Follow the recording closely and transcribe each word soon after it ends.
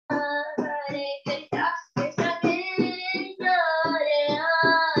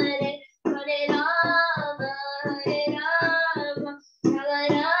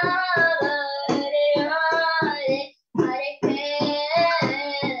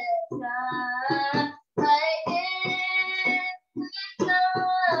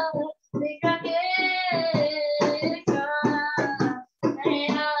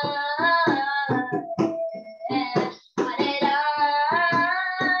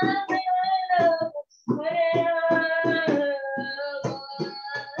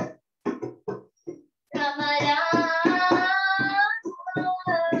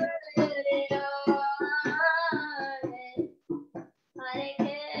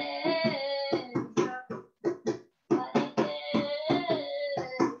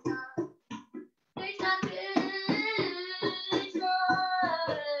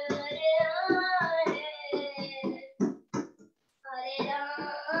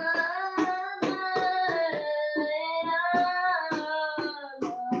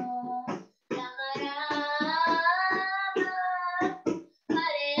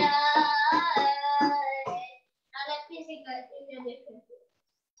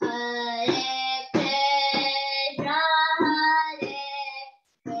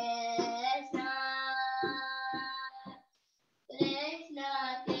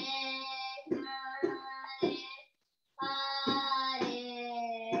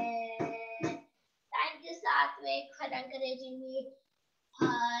encouraging me.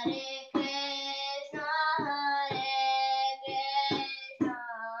 Hare Krishna, Hare Krishna,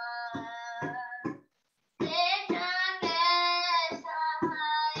 Krishna Krishna,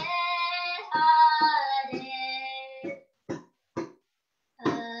 Hare Hare,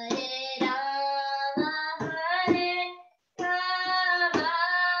 Hare Rama, Hare Rama,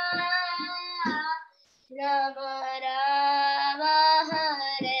 Rama Rama,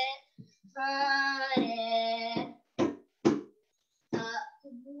 Hare Hare.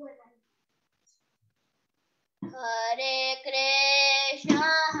 Hare Krishna,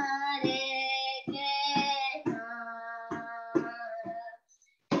 Hare Krishna,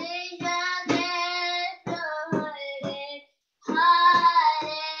 Krishna Krishna, Hare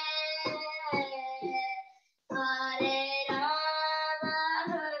Hare, Hare Rama,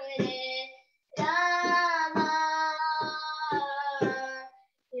 Hare Rama,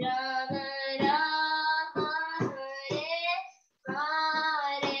 Rama Rama, Hare Hare. Hare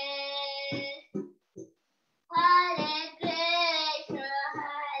Krishna,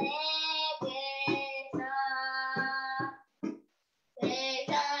 Hare Krishna,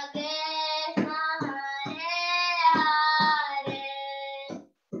 Krishna Krishna, Hare Hare,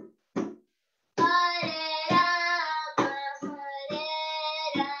 Hare Rama, Hare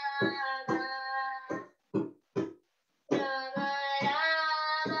Rama, Rama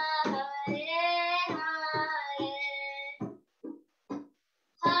Rama, Hare Hare.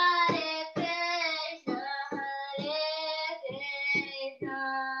 Hare Krishna, Hare Krishna,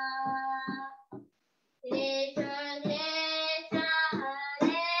 Krishna Krishna,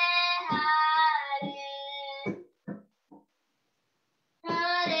 Hare Hare,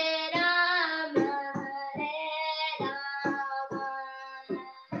 Hare Rama, Hare Rama,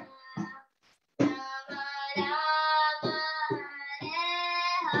 Rama Rama, Hare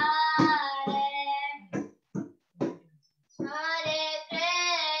Hare. Hare Krishna.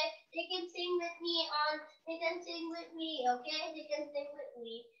 They can sing with me they can sing with me, okay? They can sing with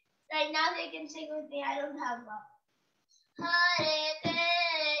me. Right now they can sing with me. I don't have one. Hare Krishna.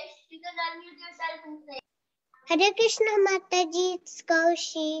 You can unmute yourself and sing. Hare Krishna Mataji, it's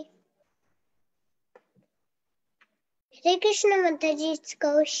Kaushi. Hare Krishna Mataji, it's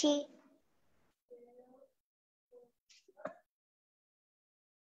Kaushi.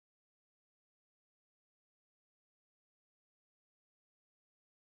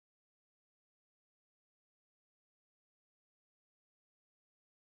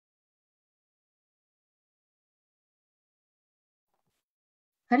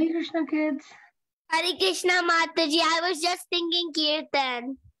 Hare Krishna, kids. Hare Krishna Mataji. I was just thinking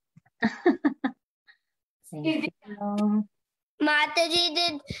Kirtan. Thank you. Mataji,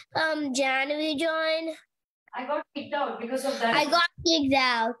 did Janvi join? I got kicked out because of that. I got kicked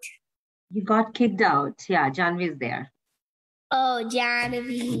out. You got kicked out. Yeah, Janvi is there. Oh,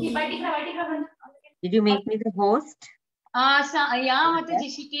 Janvi. Did you make me the host? Yeah, Mataji,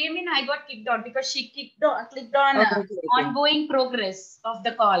 she came in. I got kicked out because she clicked on ongoing progress of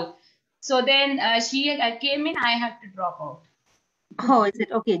the call. So then she came in. I had to drop out. Oh, is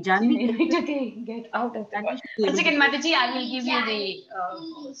it okay? Janvi, Okay, get out of the call. One second, Mataji, I will give you the.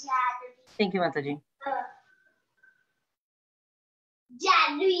 Thank you, Mataji.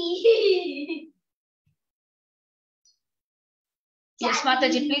 Janvi. Yes,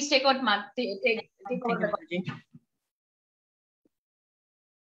 Mataji, please take out take over the call.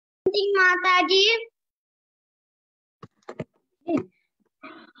 Mataji.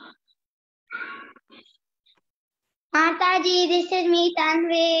 Mataji, this is me,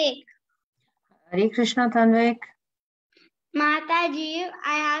 Tanvik. Hare Krishna, Tanvik. Mataji,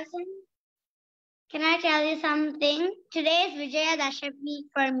 I have some. Can I tell you something? Today is Vijaya Dashami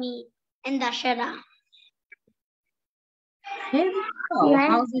for me in Dashara. Hey, oh, Yeah.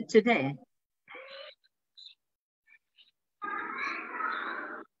 how's it today?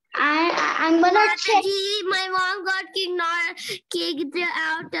 I'm gonna check. My mom got kicked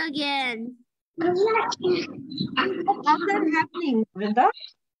out again. How's that happening, Vrinda?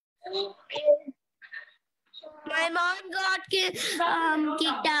 My mom got kicked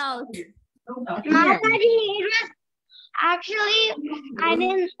out. Mataji, it was actually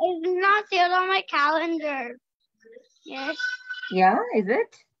it's not saved on my calendar. Yes. Yeah, is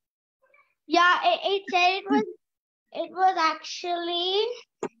it? Yeah, it said it was actually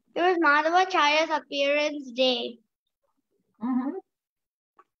Madhavacharya's appearance day. Mm-hmm.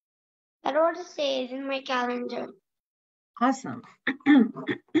 That's what it says in my calendar. Awesome.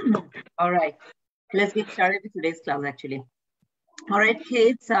 All right. Let's get started with today's class, actually. All right,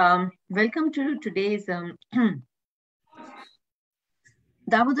 kids. Welcome to today's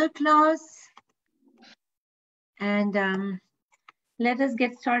Damodar class. And let us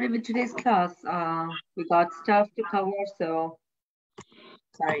get started with today's class. We got stuff to cover, so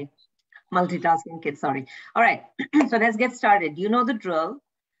sorry, multitasking kids, sorry. All right, so let's get started. You know the drill.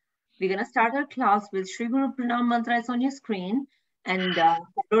 We're going to start our class with Shri Guru Pranam Mantra. It's on your screen, and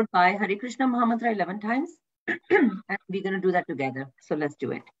followed by Hare Krishna Mahamantra 11 times. And we're going to do that together. So let's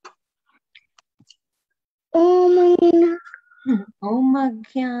do it. Om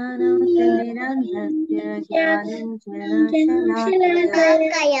Jnanam Timirandhasya Jnanam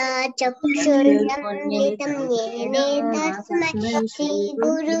Shalakaya Chakshurtam Yene Tasmai Shri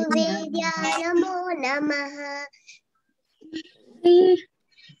Guruvedya Namo Namaha.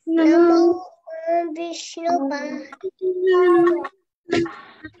 Namo Vishnu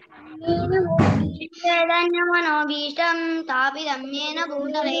Padanyamanovistam Tapidamyena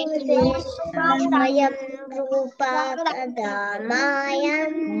Bhutale Svayam Rupa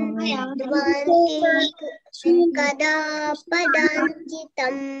Kadamayam Dvanti Kada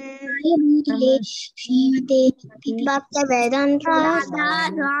Padanchitam Bhakta Vedanta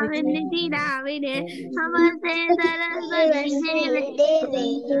Swamiti Davide Namaste Saraswati Devi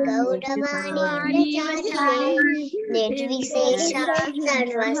Gauravani Prachari Nirvisesha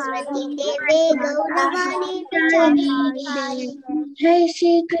Saraswati Devi Gauravani Prachari Jai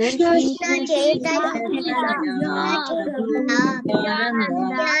Shri Krishna Chaitanya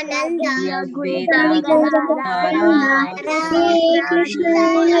Nanda Hare Krishna Hare Krishna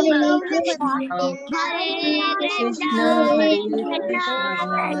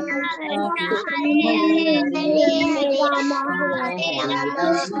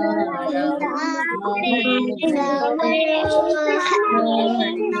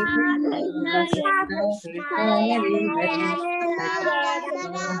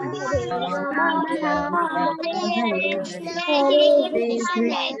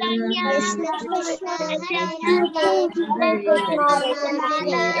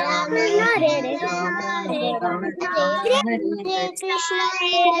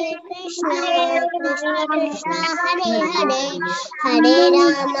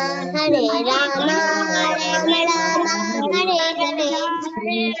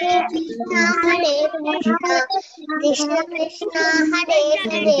Krishna Krishna Hare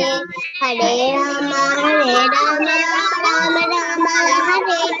Hare Hare Rama Hare Rama Rama Rama Hare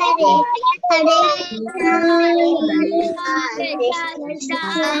Hare Hare Krishna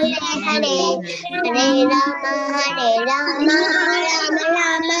Hare Hare Hare Rama Hare Rama Rama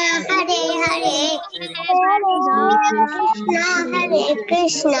Rama Hare Hare Hare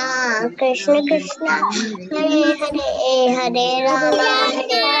Krishna Krishna Krishna Hare Hare Hare Rama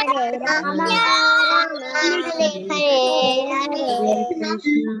Hare Rama Hare Hare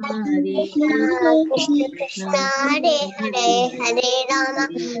Krishna Krishna Hare Hare Hare Rama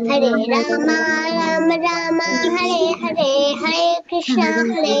Rama Rama Hare Hare Hare Krishna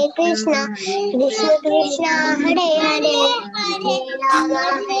Krishna Krishna Hare Hare Hare Rama Rama Rama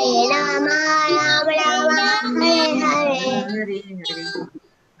Hare Hare Hare Krishna Krishna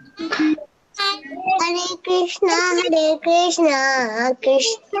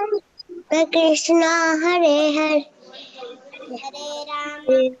Krishna Hare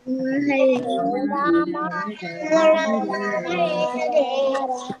Hare Hare Rama Hare Hare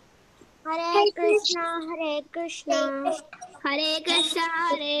Hare Krishna Krishna Hare Krishna Krishna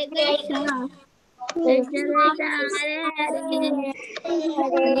Hare Hare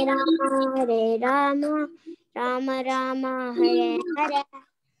Hare Rama Rama Rama Hare Hare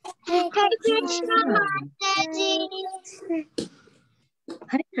Hare Krishna Mataji.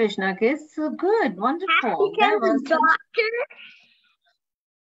 Hare Krishna, kids. So good, wonderful. That was doctor.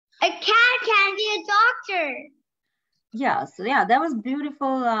 A cat can be a doctor. Yeah, so yeah, that was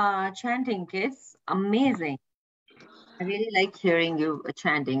beautiful chanting, kids. Amazing. I really like hearing you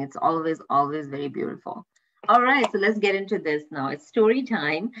chanting. It's always very beautiful. All right, so let's get into this now. It's story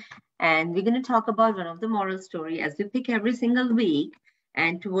time, and we're going to talk about one of the moral story as we pick every single week.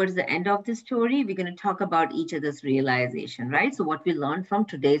 And towards the end of the story, we're going to talk about each other's realization, right? So what we learned from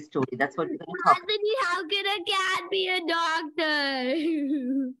today's story, that's what we're going to talk about. How can a cat be a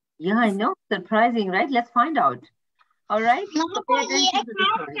doctor? Yeah, I know. Surprising, right? Let's find out. All right? So pay attention to the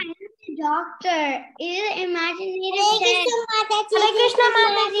story. Doctor, is it imaginative? Hare Krishna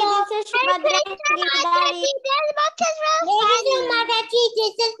Mataji, this is Mataji,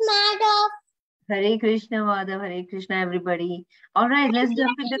 this is Madhav. Hare Krishna, Madhav, Hare Krishna, everybody. All right, let's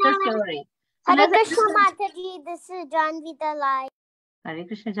jump into the story. So Hare Krishna Mataji, this is Janvi the Light. Hare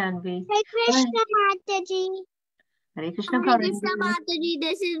Krishna, Janvi. Hare Krishna Mataji. Hare Krishna, Hare Krishna Mataji,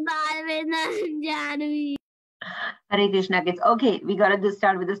 this is Balvinda and Janvi. Hare Krishna, kids. Okay, we got to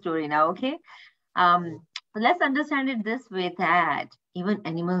start with the story now, okay? Let's understand it this way that even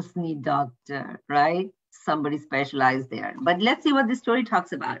animals need doctor, right? Somebody specialized there. But let's see what this story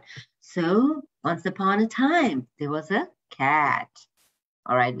talks about. So once upon a time, there was a cat.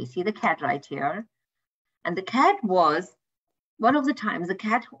 All right, we see the cat right here. And the cat was, one of the times, the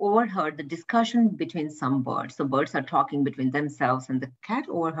cat overheard the discussion between some birds. So birds are talking between themselves and the cat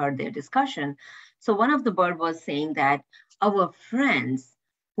overheard their discussion. So one of the bird was saying that our friends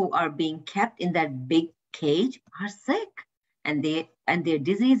who are being kept in that big cage are sick and their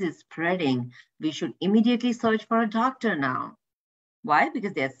disease is spreading. We should immediately search for a doctor now. Why?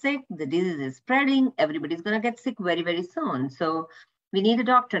 Because they're sick, the disease is spreading, everybody's going to get sick very, very soon. So we need a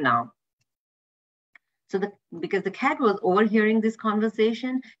doctor now. So because the cat was overhearing this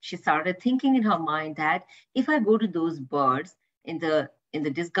conversation, she started thinking in her mind that if I go to those birds in the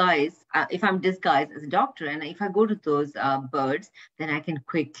disguise, if I'm disguised as a doctor, and if I go to those birds, then I can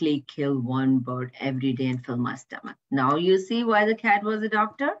quickly kill one bird every day and fill my stomach. Now you see why the cat was a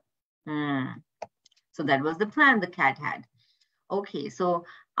doctor? So that was the plan the cat had. Okay, so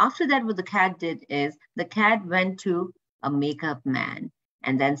after that, what the cat did is the cat went to a makeup man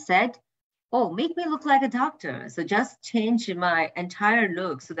and then said, oh, make me look like a doctor. So just change my entire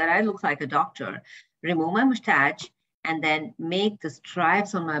look so that I look like a doctor. Remove my mustache and then make the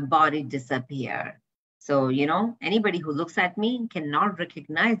stripes on my body disappear. So, anybody who looks at me cannot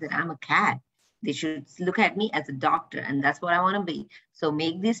recognize that I'm a cat. They should look at me as a doctor, and that's what I want to be. So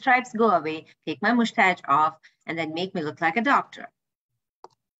make these stripes go away, take my mustache off, and then make me look like a doctor.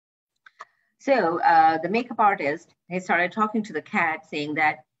 So the makeup artist, he started talking to the cat saying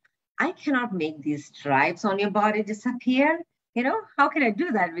that, I cannot make these stripes on your body disappear. How can I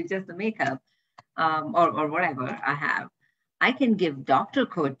do that with just the makeup or whatever I have? I can give doctor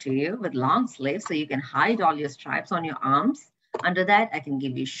coat to you with long sleeves so you can hide all your stripes on your arms. Under that, I can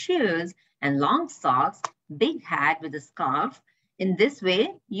give you shoes and long socks, big hat with a scarf. In this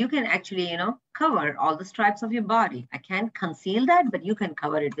way, you can actually, cover all the stripes of your body. I can't conceal that, but you can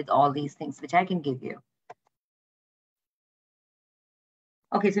cover it with all these things, which I can give you.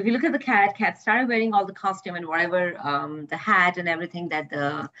 Okay, so if you look at the cat started wearing all the costume and whatever, the hat and everything that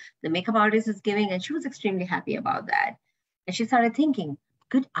the makeup artist is giving, and she was extremely happy about that. And she started thinking,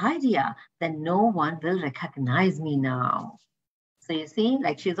 good idea, then no one will recognize me now. So you see,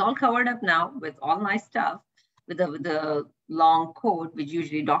 like she's all covered up now with all nice stuff, with the long coat, which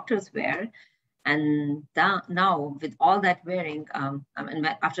usually doctors wear. And now with all that wearing, and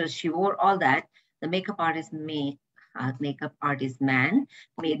after she wore all that, the makeup artist man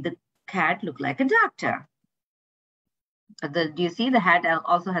made the cat look like a doctor. Do you see the hat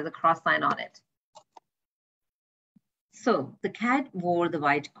also has a cross sign on it? So the cat wore the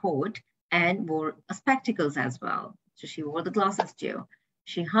white coat and wore spectacles as well. So she wore the glasses too.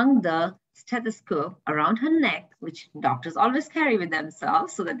 She hung the stethoscope around her neck, which doctors always carry with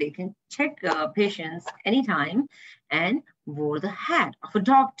themselves so that they can check patients anytime, and wore the hat of a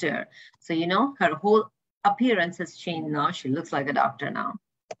doctor. So, her whole appearance has changed now. She looks like a doctor now.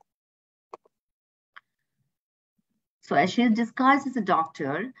 So as she is disguised as a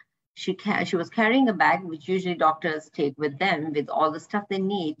doctor, she was carrying a bag, which usually doctors take with them with all the stuff they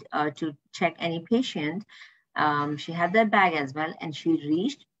need to check any patient. She had that bag as well, and she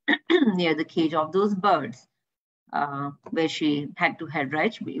reached near the cage of those birds where she had to head,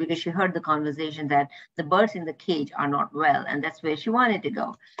 right? Because she heard the conversation that the birds in the cage are not well, and that's where she wanted to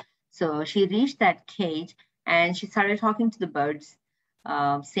go. So she reached that cage and she started talking to the birds,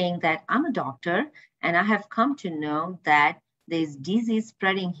 saying that I'm a doctor and I have come to know that there's disease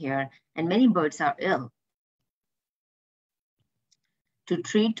spreading here and many birds are ill. To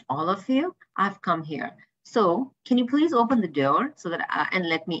treat all of you, I've come here. So can you please open the door so that and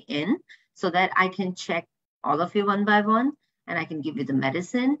let me in so that I can check all of you one by one and I can give you the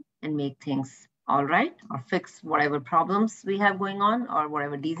medicine and make things all right, or fix whatever problems we have going on or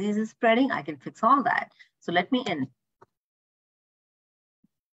whatever disease is spreading. I can fix all that. So let me in.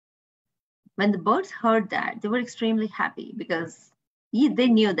 When the birds heard that, they were extremely happy because they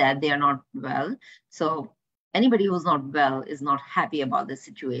knew that they are not well. So anybody who's not well is not happy about the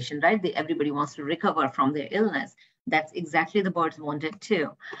situation, right? Everybody wants to recover from their illness. That's exactly the birds wanted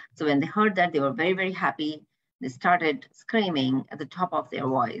too. So when they heard that, they were very, very happy. They started screaming at the top of their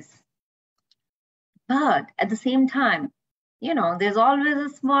voice. But at the same time, there's always a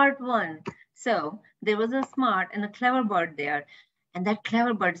smart one. So there was a smart and a clever bird there. And that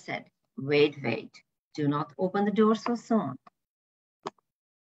clever bird said, wait, do not open the door so soon.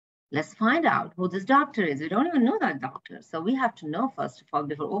 Let's find out who this doctor is. We don't even know that doctor. So we have to know first of all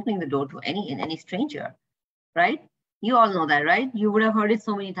before opening the door to any stranger, right? You all know that, right? You would have heard it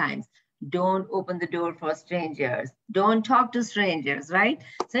so many times. Don't open the door for strangers. Don't talk to strangers, right?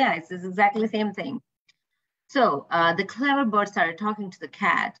 So yeah, it's exactly the same thing. So the clever bird started talking to the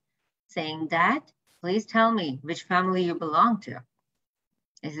cat, saying that, please tell me which family you belong to.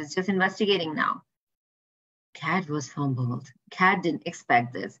 This is just investigating now. Cat was fumbled. Cat didn't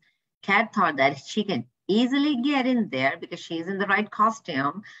expect this. Cat thought that she can easily get in there because she's in the right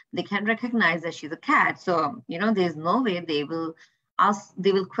costume. They can recognize that she's a cat. So, you know, there's no way they will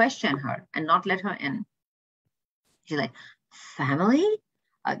question her and not let her in. She's like, family?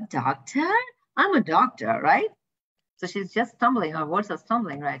 A doctor? I'm a doctor, right? So she's just stumbling. Her words are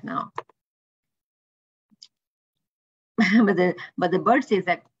stumbling right now. but the bird says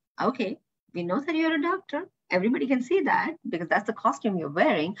that, okay, we know that you're a doctor. Everybody can see that because that's the costume you're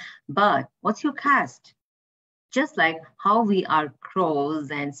wearing. But what's your caste? Just like how we are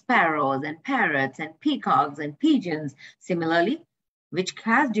crows and sparrows and parrots and peacocks and pigeons. Similarly, which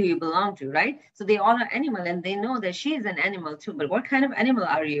caste do you belong to, right? So they all are animal and they know that she is an animal too. But what kind of animal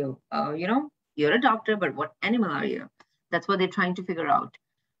are you? You know, you're a doctor, but what animal are you? That's what they're trying to figure out.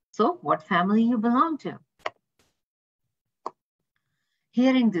 So what family you belong to?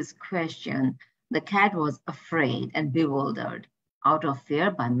 Hearing this question, the cat was afraid and bewildered. Out of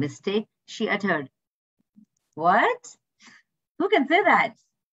fear, by mistake, she uttered, what? Who can say that?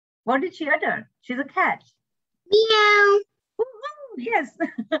 What did she utter? She's a cat. Meow. Yes,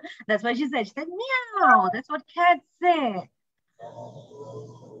 that's what she said. She said, meow. That's what cats say.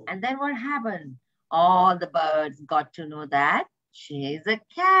 And then what happened? All the birds got to know that she's a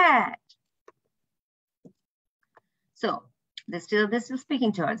cat. So they're still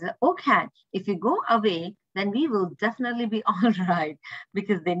speaking to her. They said, oh, cat, if you go away, then we will definitely be all right.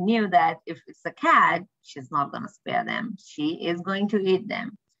 Because they knew that if it's a cat, she's not going to spare them. She is going to eat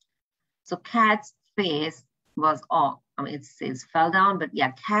them. So cat's face was all, I mean, it says fell down, but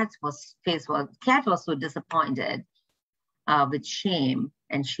yeah, cat was so disappointed with shame,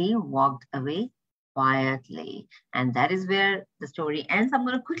 and she walked away quietly. And that is where the story ends. I'm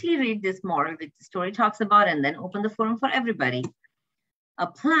going to quickly read this moral which the story talks about and then open the forum for everybody. A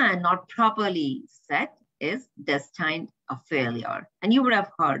plan not properly set is destined a failure. And you would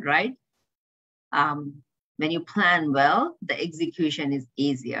have heard, right? When you plan well, the execution is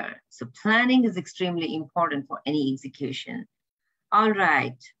easier. So planning is extremely important for any execution. All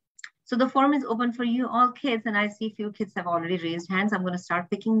right. So the forum is open for you all kids, and I see a few kids have already raised hands. I'm going to start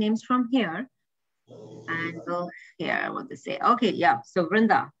picking names from here. And we'll hear what they say. Okay, yeah. So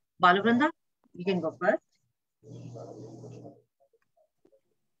Vrinda, Balu Vrinda, you can go first.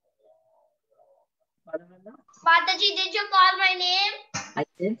 Balu Vrinda. Mataji, did you call my name? I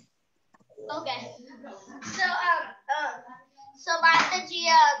did. Okay. So Mataji,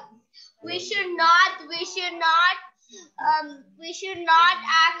 we should not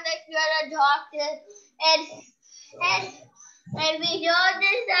act like you're a doctor, and we know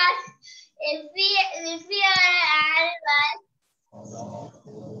this that if we are an animal,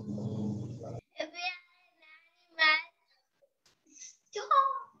 stop.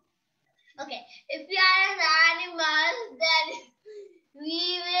 Okay, if we are an animal, then we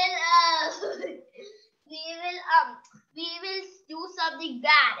will do something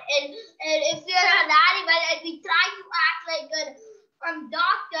bad, and if we are an animal and we try to act like a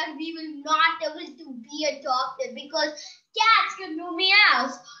doctor, we will not able to be a doctor because cats can do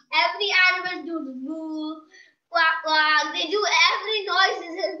meows. Every animal do moo, quack quack. They do every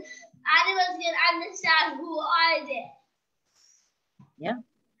noises, and animals can understand who are they. Yeah.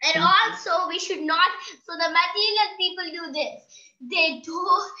 And also, we should not. So the material people do this. They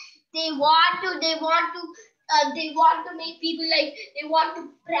want to make people like, they want to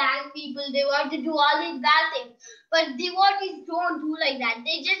prank people. They want to do all these bad things. But devotees don't do like that.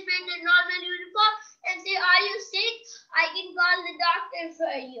 They just wear the normal uniform and say, "Are you sick? I can call the doctor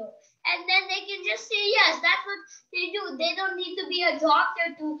for you." And then they can just say yes. That's what they do. They don't need to be a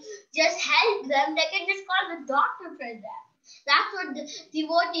doctor to just help them. They can just call the doctor for them. That's what the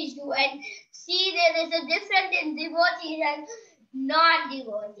devotees do. And see, there is a difference in devotees and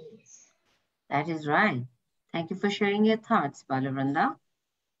non-devotees. That is right. Thank you for sharing your thoughts, Balavrinda.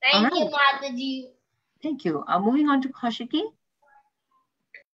 Thank you, Mataji. Thank you. Moving on to Kaushiki.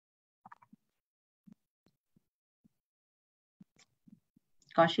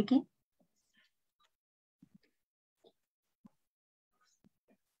 Kaushiki.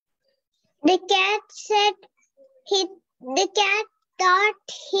 The cat said the cat thought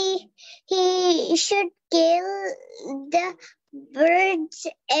he should kill the birds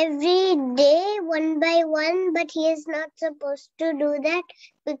every day one by one, but he is not supposed to do that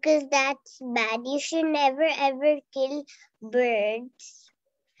because that's bad. You should never ever kill birds.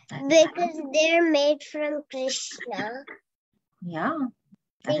 Because they're made from Krishna. Yeah,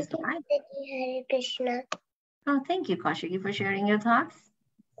 that is right. Hare Krishna. Oh, thank you, Kaushiki, for sharing your thoughts.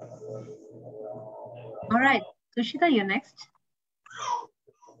 All right, Sushita, you're next.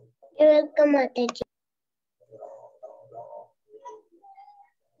 You're welcome, Mataji.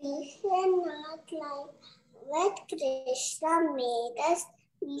 We should not like what Krishna made us.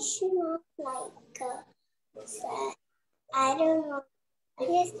 We should not like I don't know.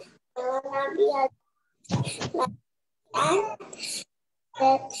 Yes, I will not be like that.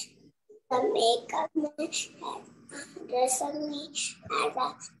 That the makeup man dress on me as a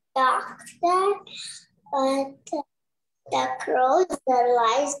doctor, but the crows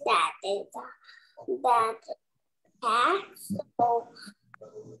realized that is that cat. So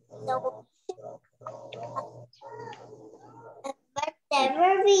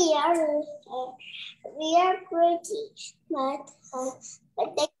whatever we are pretty, but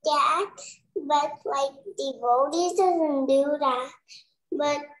the cat, but like devotees doesn't do that,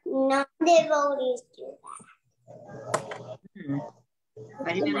 but non-devotees do that.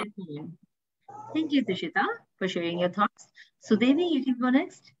 Very well explained. Thank you, Sushita, for sharing your thoughts. So, Devi, you can go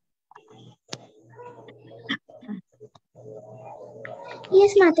next.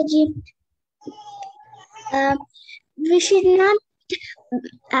 Yes, Mataji. We should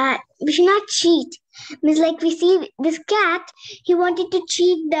not cheat. Means like we see this cat, he wanted to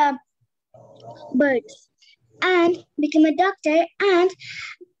cheat the birds and become a doctor and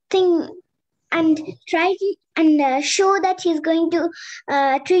try to show that he's going to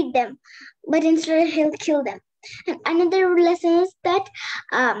treat them, but instead he'll kill them. And another lesson is that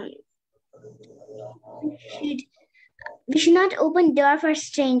we should not open door for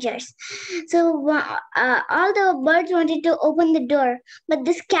strangers. So all the birds wanted to open the door, but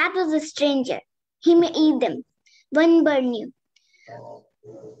this cat was a stranger. He may eat them. One bird knew.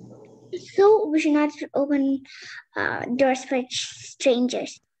 So we should not open doors for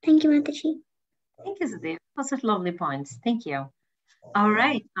strangers. Thank you, Mataji. Thank you, Sudev, for such lovely points. Thank you. All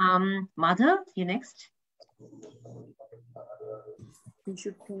right, Madhav, you next. We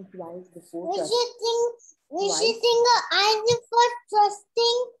should think twice before We trusting. should think before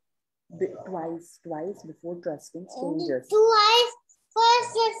trusting. Twice before trusting strangers. Twice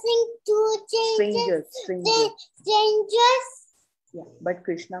first trusting Strangers. Yeah, but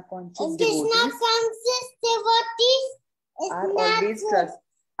Krishna conscious devotees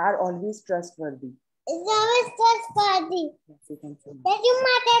are always trustworthy. Is always trustworthy. Yes, you can say. Thank you,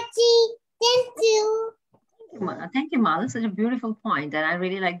 Mataji. Thank you. Thank you, Madhav. Such a beautiful point, and I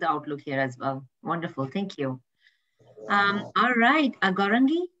really like the outlook here as well. Wonderful. Thank you. All right,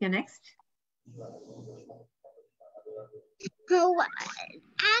 Gaurangi, you're next.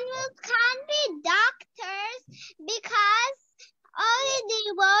 Animals can't be doctors because only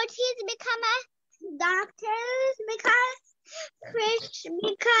devotees become doctors because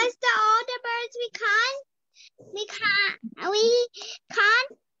the older birds we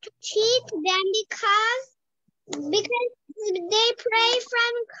can't cheat them because they pray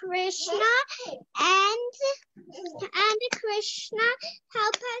from Krishna and Krishna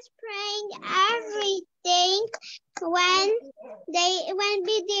help us praying everything when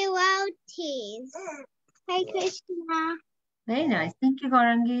we devotees. Hare Krishna. Very nice. Thank you,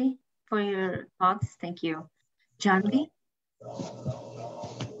 Gaurangi, for your thoughts. Thank you. Janvi?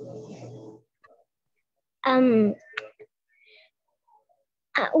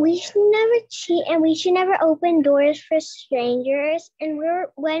 We should never cheat and we should never open doors for strangers. And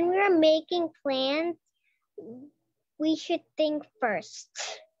when we're making plans, we should think first.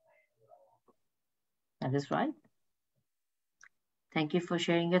 That is right. Thank you for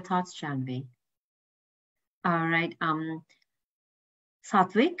sharing your thoughts, Janvi. All right,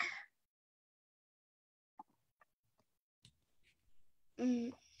 Satvik?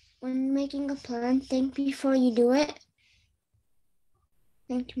 When making a plan, think before you do it.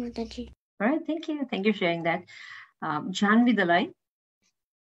 Thank you, Mataji. All right, thank you. Thank you for sharing that. Janvi Dalai?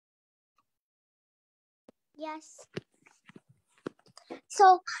 Yes.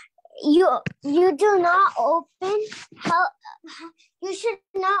 So you do not open you should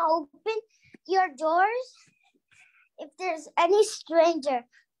not open your doors if there's any stranger.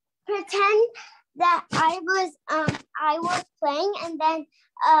 Pretend that I was playing and then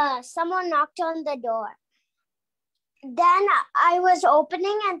someone knocked on the door. Then I was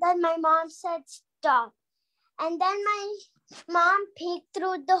opening and then my mom said stop. And then my mom peeked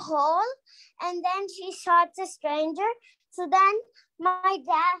through the hole and then she saw it's a stranger. So then my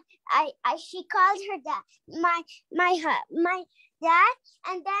dad, she called her dad, my dad,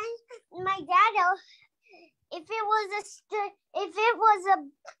 and then my dad, if it was a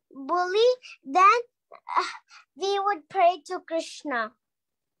bully, then we would pray to Krishna.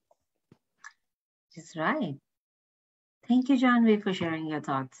 That's right. Thank you, Janvi, for sharing your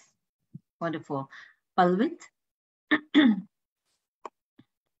thoughts. Wonderful. Palvit?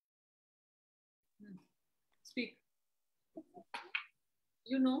 Speak.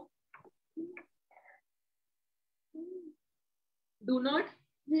 You know. Do not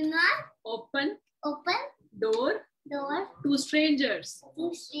open door to strangers.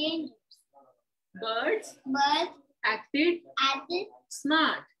 Birds acted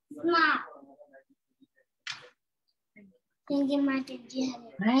smart. Thank you, Mataji.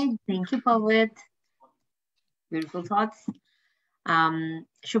 Right. Thank you, Palvit. Beautiful thoughts.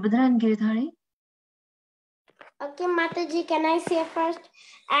 Shubhadra and Giridhari? Okay, Mataji, can I say first?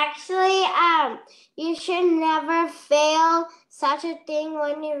 Actually, you should never fail such a thing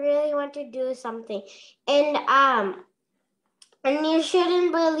when you really want to do something. And you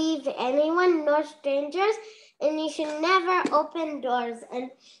shouldn't believe anyone, no strangers, and you should never open doors,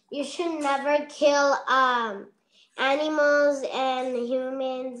 and you should never kill animals and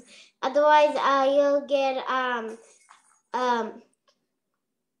humans. Otherwise, you'll get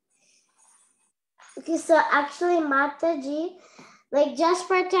Okay, so actually, Mataji, like just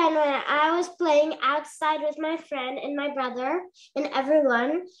pretend when I was playing outside with my friend and my brother and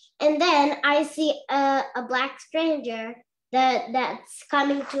everyone, and then I see a black stranger that's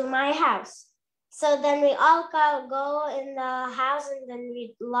coming to my house. So then we all go in the house and then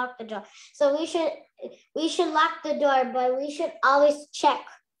we lock the door. So we should lock the door, but we should always check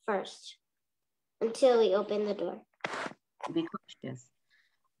first until we open the door. Be cautious.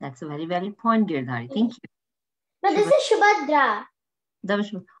 That's a very valid point, Girdhari. Thank you. No, this is Shubhadra.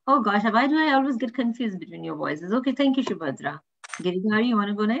 Oh gosh, why do I always get confused between your voices? Okay, thank you, Shubhadra. Giridhari, you want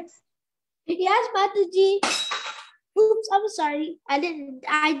to go next? Yes, Mataji. Oops, I'm sorry. I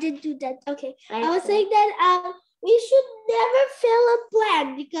didn't do that. Okay. I was saying that we should never fail a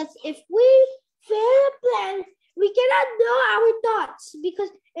plan, because if we fail a plan, we cannot know our thoughts.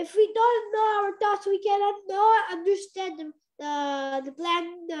 Because if we don't know our thoughts, we cannot understand the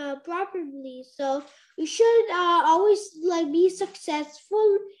plan properly. So we should always be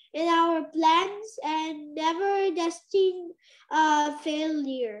successful in our plans and never destined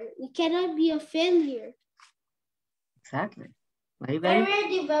failure. We cannot be a failure. Exactly. Very, very.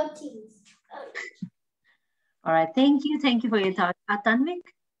 We're devotees. All right. Thank you. Thank you for your thoughts.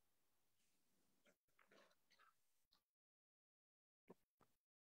 Tanvik?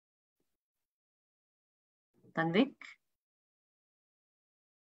 Tanvik?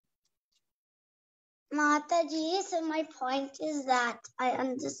 Mataji, so my point is that I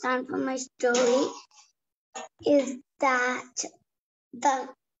understand from my story is that the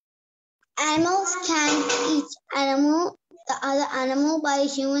animals can eat the other animal, but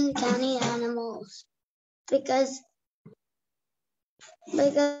humans can eat animals because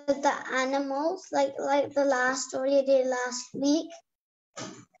the animals, like the last story I did last week,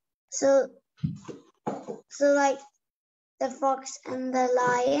 so like the fox and the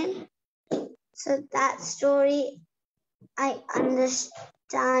lion. So that story, I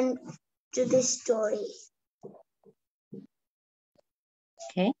understand to this story.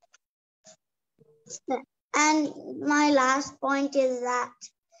 Okay. And my last point is that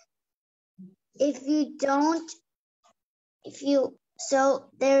if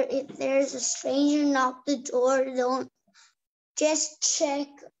there's a stranger knock the door, don't just check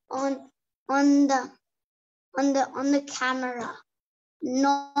on the camera,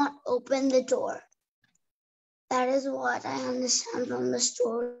 not open the door. That is what I understand from the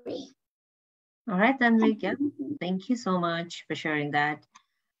story. All right, Tanvik. Yeah. Thank you so much for sharing that.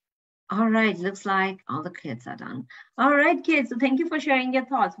 All right, looks like all the kids are done. All right, kids, so thank you for sharing your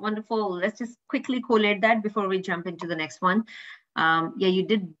thoughts. Wonderful. Let's just quickly collate that before we jump into the next one. Yeah, you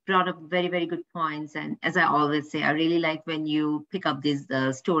did brought up very, very good points. And as I always say, I really like when you pick up these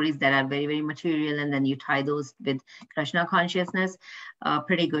stories that are very, very material and then you tie those with Krishna consciousness.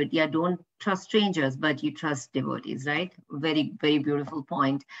 Pretty good. Yeah, don't trust strangers, but you trust devotees, right? Very, very beautiful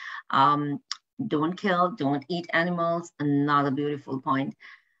point. Don't kill, don't eat animals. Another beautiful point.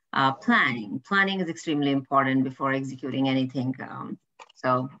 Planning is extremely important before executing anything.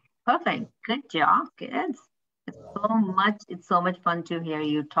 So perfect. Good job, kids. It's so much fun to hear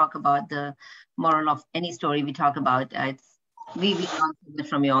you talk about the moral of any story we talk about. We learn it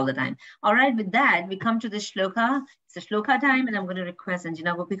from you all the time. All right, with that, we come to the shloka. It's a shloka time, and I'm going to request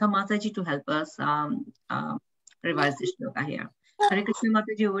Anjana Gopika Mataji to help us revise the shloka here. Hare Krishna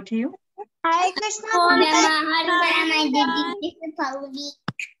Mataji, over to you. Hare Krishna.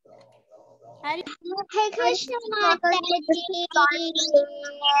 Hari Hey Krishna Mataji.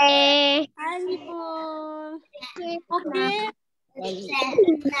 Hari Bol. Okay. Okay,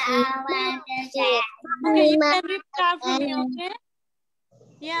 you can repeat after me, okay?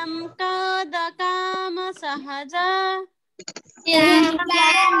 Yam kada kama sahaja.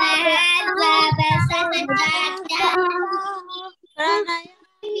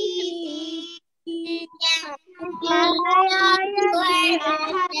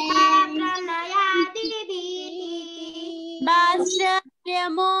 Vasya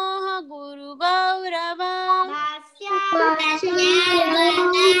moha guru gaurava.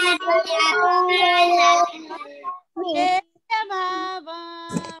 Desya bhava.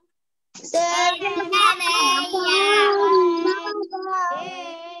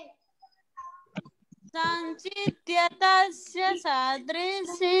 Sanchitya tasya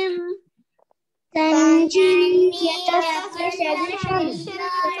sadrisim.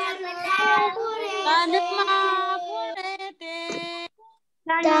 Tanuma purete.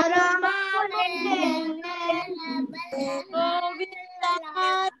 Govinda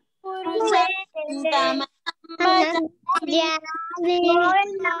Purusha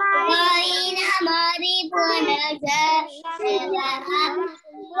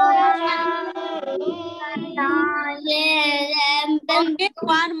Okay,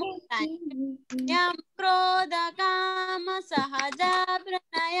 one more time. Yam krodha kama sahaja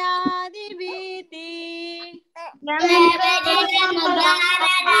pranayadi viti.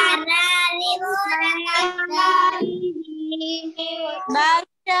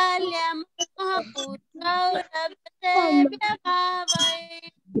 Vatshalya moha purgaurabhasebhya bhavai.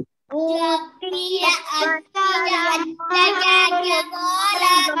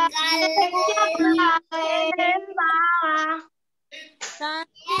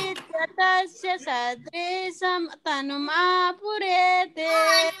 Sanchitya tasya sadrisam tanuma purete.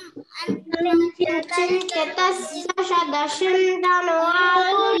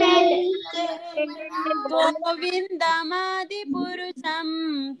 Govindamadi purusham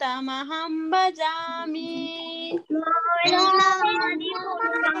tamaham bhajami.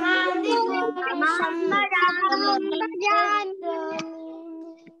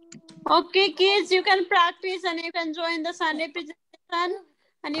 Okay, kids, you can practice and you can join the Sunday presentation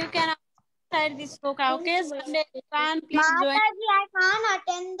and you can outside this sloka. Okay, Sunday you can please join. Mataji, I can't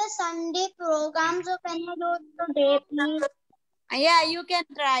attend the Sunday program, so can you do it today, please? Yeah, you can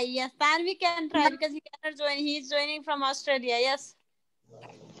try. Yes, and we can try because he cannot join. He is joining from Australia. Yes.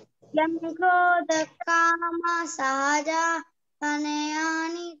 Yam krodha kama sahaja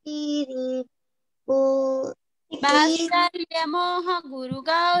panayani tiri. Vashalya moha guru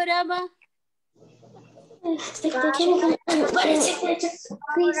gaurava.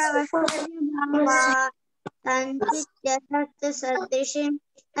 Sanchitya satya sadrishim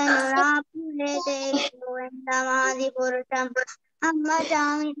tanurapurete govindamadi purusham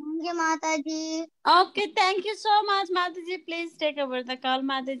ambajami. Thank you, Mataji. Okay, thank you so much, Mataji. Please take over the call,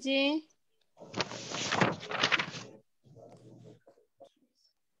 Mataji.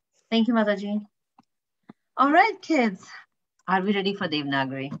 Thank you, Mataji. All right, kids. Are we ready for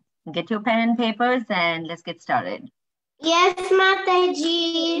Devanagari? Get your pen and papers and let's get started. Yes,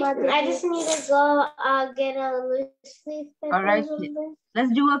 Mataji. I just need to go get a loose leaf paper. All right, kids.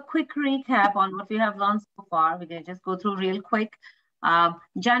 Let's do a quick recap on what we have learned so far. We're going to just go through real quick.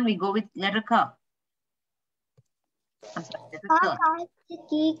 Jan, we go with letter K. I'm sorry, letter K.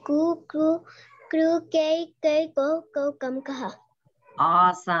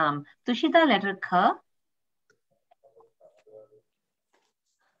 Awesome. Tushita, letter K.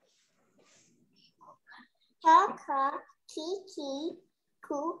 Kaka, Kiki,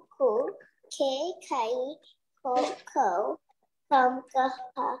 Kuku, K, Kai, Ko, Kam,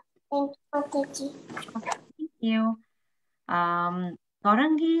 Kaha. Thank you, Mataji. Thank you.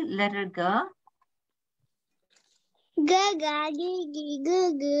 Gorangi, letter G. Gaga, Gigi,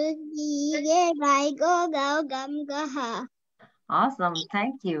 Gugu, Gigi, Gai, Go, Gao, Gam, Gaha. Awesome.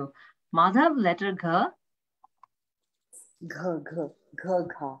 Thank you. Madhav, letter G. Gha. Gaga,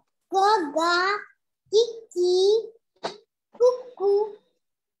 Kiki, Kuku,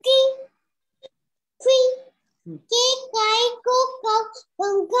 King, Queen, Kai, Koko,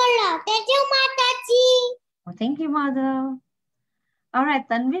 Gangala. Thank you, Mataji. Oh, thank you, Madhav. All right,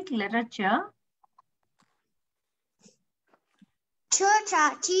 Tanvik, letter Ch.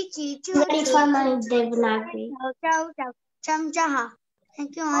 Cha, Chi, ready for my Devanagari. Cham, Chaha.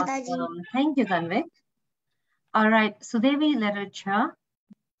 Thank you, Mataji. Awesome. Thank you, Tanvik. All right, Sudevi, letter Ch.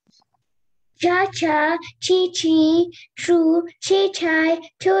 Cha, Chi, True, Chi, Chai,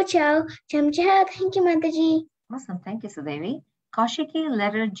 Cho, Chow, Cham, Chaha. Thank you, Mataji. Awesome. Thank you, Sudevi. Kaushiki,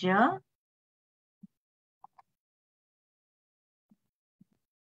 letter J.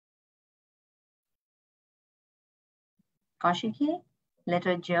 Kaushiki,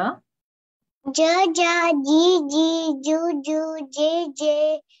 letter J. Ja, ja, ji, ji, ju, ju, j,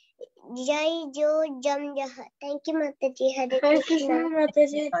 j, jai, jo, jam, jaha. Thank you, Mataji. Hare Hare Krishna. Krishna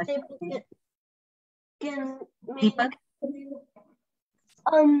Mataji. Kaushiki. Can Deepak,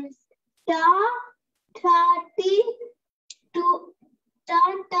 ta, ta, ti, tu, ta,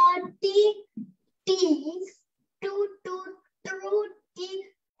 ta, ti, ti, tu, tu, tru, ti,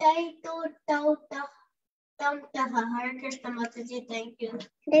 tai, to, tau, ta, tam, taha. Hare Krishna Mataji. Thank you.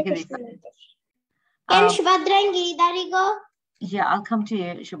 Hare Krishna. Can uh, Shubhadra and Giridhari go? yeah, I'll come to you,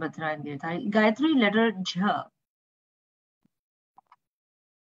 Shubhatra and Giridhari. Gayatri, letter J.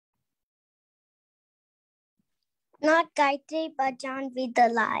 Not Gayatri, but John with the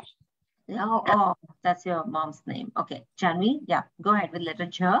lie. Oh, that's your mom's name. Okay, Janvi, yeah, go ahead with letter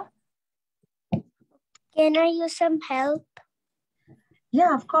J. Can I use some help?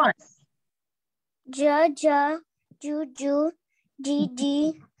 Yeah, of course. Ja, ja, ju, ju, ji,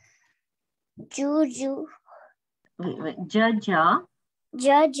 ji, ju, ju, Wait. J, J,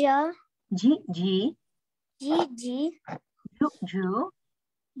 ja, ja, G, G, ji, ji, Ju, Ju,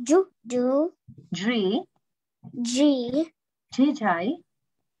 ju, ju, Dri, ji, J, Jai,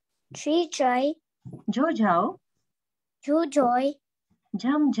 tri, tri, Jo, Jao, ju, joy,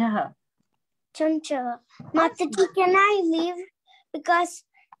 Jam, Jah. chum, Mataji, can I leave? Because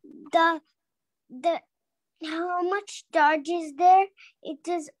the how much charge is there? It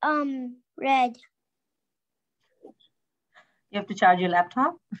is red. You have to charge your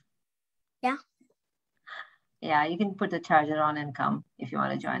laptop? Yeah. Yeah, you can put the charger on and come if you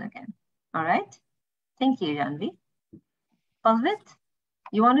want to join again. All right. Thank you, Janvi. Palvit,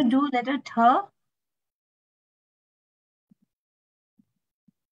 you want to do letter T?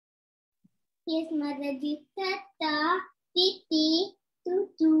 Yes, Mataji. Tata, titi,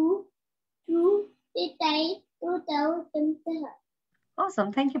 tutu, tu, titai, tutau, tumtaha.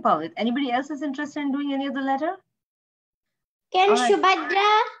 Awesome. Thank you, Palvit. Anybody else is interested in doing any of the letter? Can All right.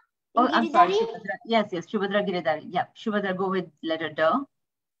 Shubhadra? Oh, I'm sorry, Giridhari? Shubhadra. Yes, Shubhadra Giridhari. Yeah, Shubhadra, go with letter D.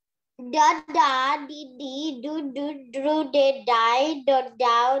 Da, da, di, di, do, do, dru, de, die, do,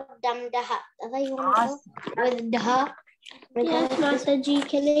 dow, dum, daha. That's how you want to Awesome. go? With daha. Yes, Mataji,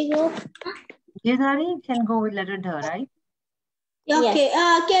 can I go? Giridhari can go with letter D, right? Okay.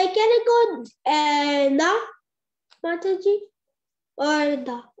 Can I go na, Mataji? Or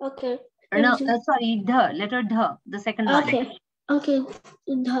da? Okay. No, sorry, D, letter D, the second one. Okay. Okay.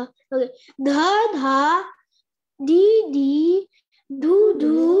 Da. Okay. Da, da, di, di, do,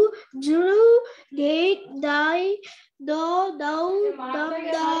 do, dru, de, die, do, dow,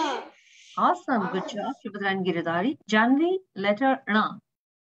 dum, da. Awesome. Good job, Shubhadra and Giridhari. Janvi, letter N.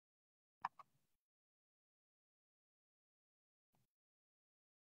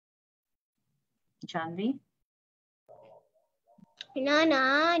 Janvi. Na,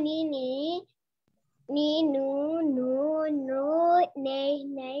 na, ni, ni, nu, no, nay,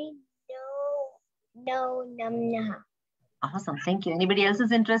 no, num, naha. Awesome. Thank you. Anybody else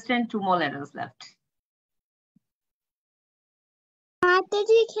is interested? Two more letters left.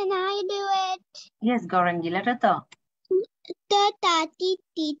 Mataji, can I do it? Yes, Gaurangi, letter Ta. Ta, ta, ti,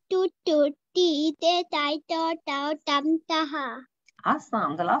 ti, tu, ti, te, tai, to, tau, tam, taha.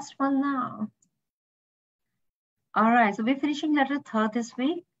 Awesome. The last one now. All right. So we're finishing letter Tha this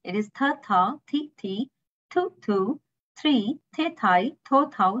week. It is Tha, Tha, Thi, Thi, Tu, Tu, Tri, Te, Thai, To,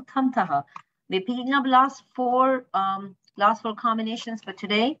 Thau, Tham, Taha. We're picking up last four combinations for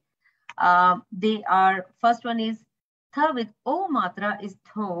today. They are, first one is Tha with O matra is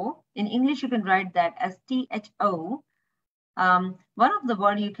Tho. In English, you can write that as T-H-O. One of the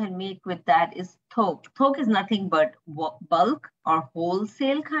word you can make with that is thok. Thok is nothing but bulk or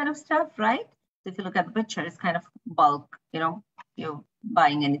wholesale kind of stuff, right? So if you look at the picture, it's kind of bulk, you're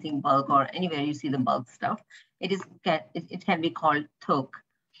buying anything bulk or anywhere you see the bulk stuff. It can be called thok.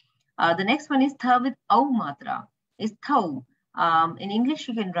 The next one is tha with au matra, is thau. In English,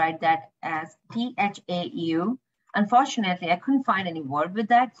 you can write that as T-H-A-U. Unfortunately, I couldn't find any word with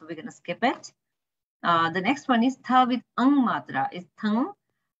that, so we're going to skip it. The next one is tha with ang matra, is thang.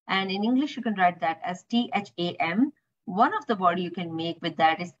 And in English, you can write that as T-H-A-M. One of the word you can make with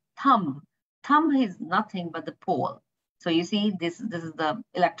that is thumb. Thumb is nothing but the pole. So you see, this is the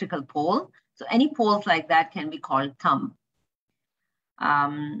electrical pole. So any poles like that can be called thumb.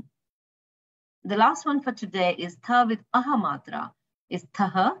 The last one for today is tha with aha matra, is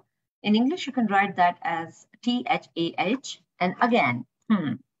thaha. In English, you can write that as T-H-A-H. And again,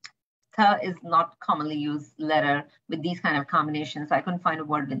 Tha is not commonly used letter with these kind of combinations. So I couldn't find a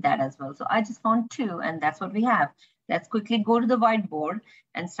word with that as well. So I just found two, and that's what we have. Let's quickly go to the whiteboard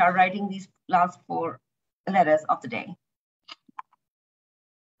and start writing these last four letters of the day.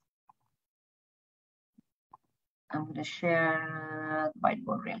 I'm going to share the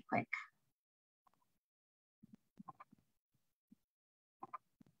whiteboard real quick.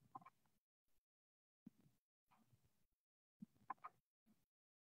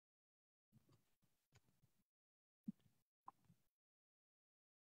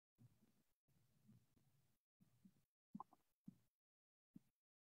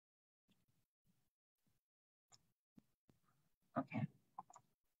 Okay.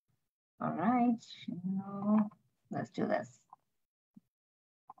 All right. Now, let's do this.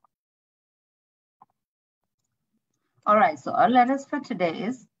 All right. So our letters for today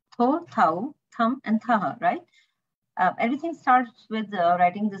is Tho, Thau, Thum, and Thaha, right? Everything starts with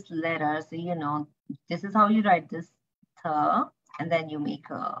writing this letter. So, you know, this is how you write this Tha, and then you make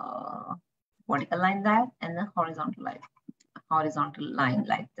a vertical line that, and the horizontal line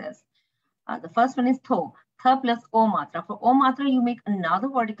like this. The first one is Tho. Tha plus O matra. For O matra, you make another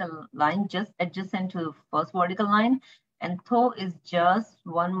vertical line just adjacent to the first vertical line. And Tho is just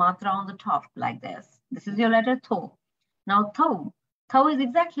one matra on the top like this. This is your letter Tho. Now Thau. Thau is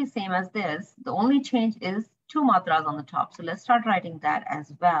exactly same as this. The only change is 2 matras on the top. So let's start writing that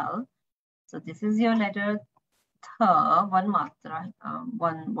as well. So this is your letter Tha, one matra,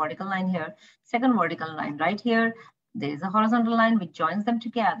 one vertical line here, second vertical line right here. There is a horizontal line which joins them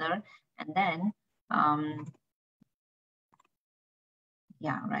together. And then,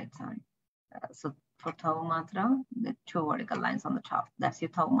 so for Thau matra, the 2 vertical lines on the top. That's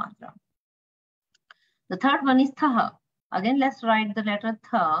your Thau matra. The third one is Thaha. Again, let's write the letter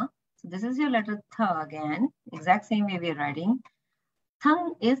Tha. So this is your letter Tha again, exact same way we're writing.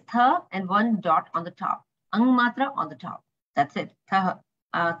 Thang is Tha and 1 dot on the top. Ang matra on the top. That's it. Thaha,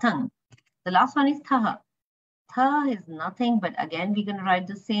 Thang. The last one is Thaha. Tha is nothing, but again, we're going to write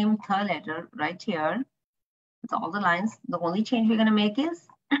the same Tha letter right here with all the lines. The only change we're going to make is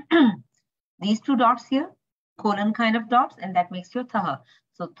these 2 dots here, colon kind of dots, and that makes your Thaha.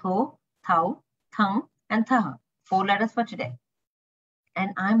 So Tho, Thau, Thang, and Thaha. 4 letters for today.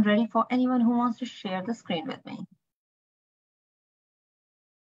 And I'm ready for anyone who wants to share the screen with me.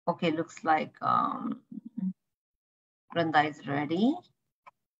 Okay, looks like Randa is ready.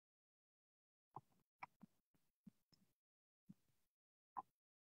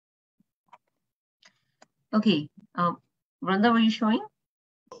 Okay, Randa, were you showing?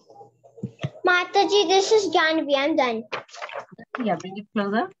 Mataji, this is Janvi. I'm done. Yeah, bring it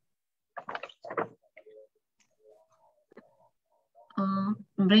closer.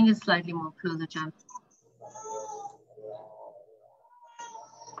 Bring it slightly more closer, Chan.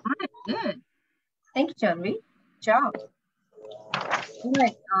 All right, good. Thank you, Chanvi. Ciao. All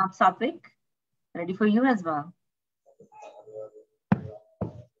right, Satvik, ready for you as well.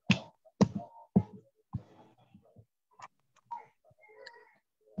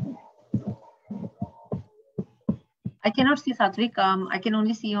 I cannot see Satvik. I can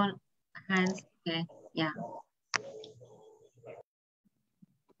only see your hands. Okay, yeah.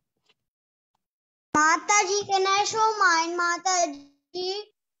 Mataji, can I show mine, Mataji?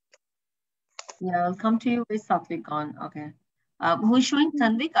 Yeah, I'll come to you with Satvik on. Okay. Who is showing?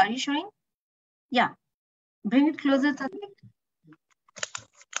 Tanvik, are you showing? Yeah. Bring it closer, Tanvik.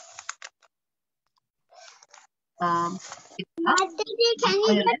 Mataji, can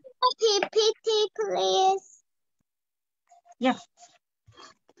you get the PPT, please? Yeah.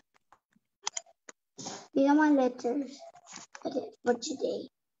 These are my letters for today.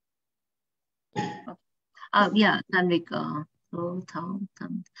 Yeah, Tanvik.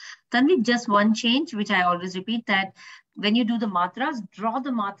 Tanvik, just one change, which I always repeat, that when you do the matras, draw the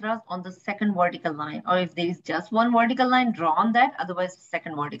matras on the second vertical line. Or if there is just one vertical line, draw on that. Otherwise,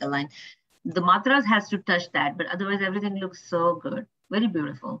 second vertical line. The matras has to touch that, but otherwise everything looks so good. Very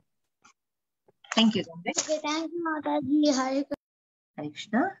beautiful. Thank you, Tanvik. Okay, thank you, Mataji. Hare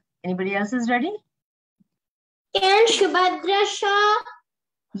Krishna. Anybody else is ready? And Shubhadra Shah.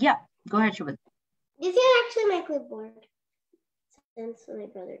 Yeah, go ahead, Shubhadra. This is actually my clipboard. Since my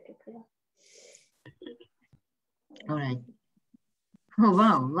brother took it off. All right. Oh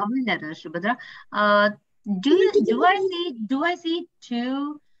wow, lovely letter, Shubhadra. Do I see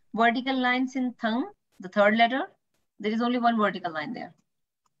 2 vertical lines in Thang, the third letter? There is only 1 vertical line there.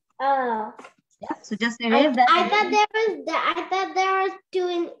 Oh. Yeah, so just erase that. I thought there was 2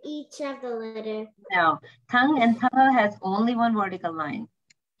 in each of the letters. No, Thang and Tha has only 1 vertical line.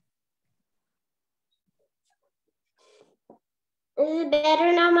 Is it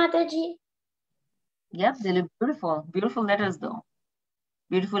better now, Mataji? Yep, they look beautiful. Beautiful letters though.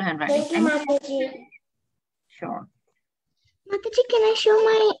 Beautiful handwriting. Thank you, Mataji. Sure. Mataji, can I show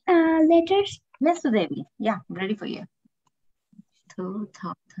my letters? Yes, Sudevi. Yeah, I'm ready for you.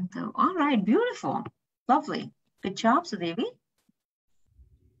 All right, beautiful. Lovely. Good job, Sudevi.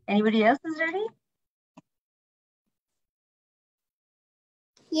 Anybody else is ready?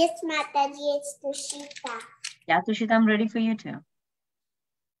 Yes, Mataji, it's Tushita. Yeah, Tushita, I'm ready for you too.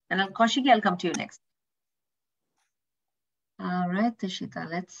 And Kaushiki, I'll come to you next. All right, Tushita,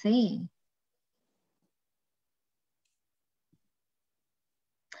 let's see.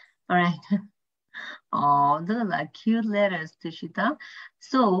 All right. Oh, the cute letters, Tushita.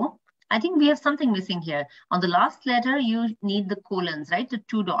 So I think we have something missing here. On the last letter, you need the colons, right? The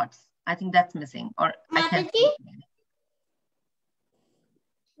 2 dots. I think that's missing. Or I can't.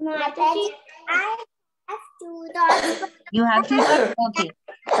 Mataji, I have 2 dots. You have 2 dots? Okay.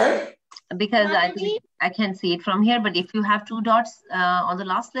 Because Mataji, I can see it from here. But if you have 2 dots on the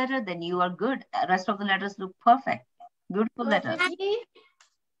last letter, then you are good. The rest of the letters look perfect. Beautiful letters.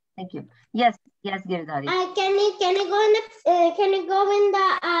 Thank you. Yes, Giridhari. Can you go in the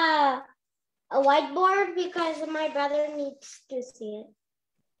whiteboard because my brother needs to see it.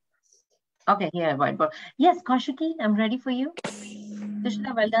 Okay, here whiteboard. Yes, Kaushiki, I'm ready for you.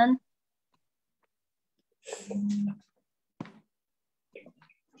 Tushita, well done.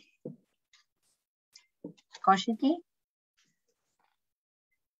 Kaushiki.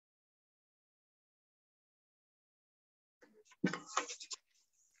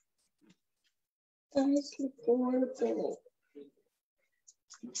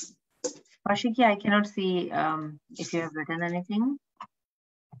 Kaushiki, I cannot see if you have written anything.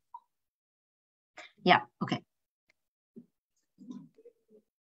 Yeah, okay.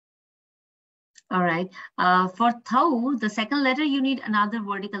 All right. For Thau, the second letter, you need another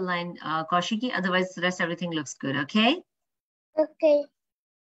vertical line, Kaushiki. Otherwise, the rest everything looks good, okay? Okay.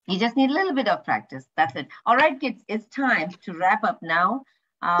 You just need a little bit of practice. That's it. All right, kids, it's time to wrap up now.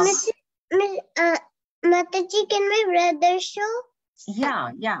 Mataji, can my brother show?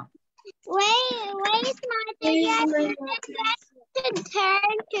 Yeah. Wait, Mataji. It's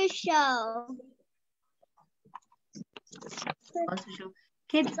turn to show.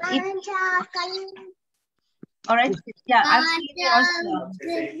 Kids, all right. Yeah, I've seen yours.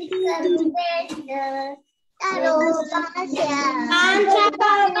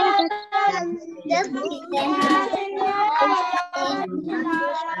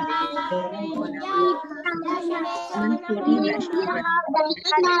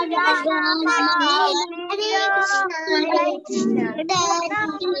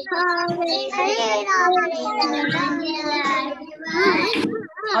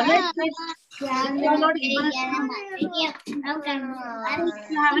 All right, kids. If you are not able to,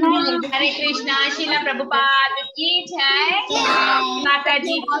 Hare Krishna, Srila Prabhupada ki jai.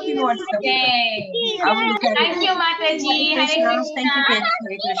 Mataji ki jai. Thank you, Mataji. Hare Krishna. Thank you, kids.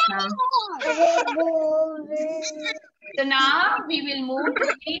 Hare Krishna. So now we will move to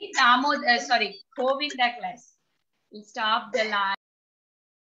the Govinda class. We'll stop the line.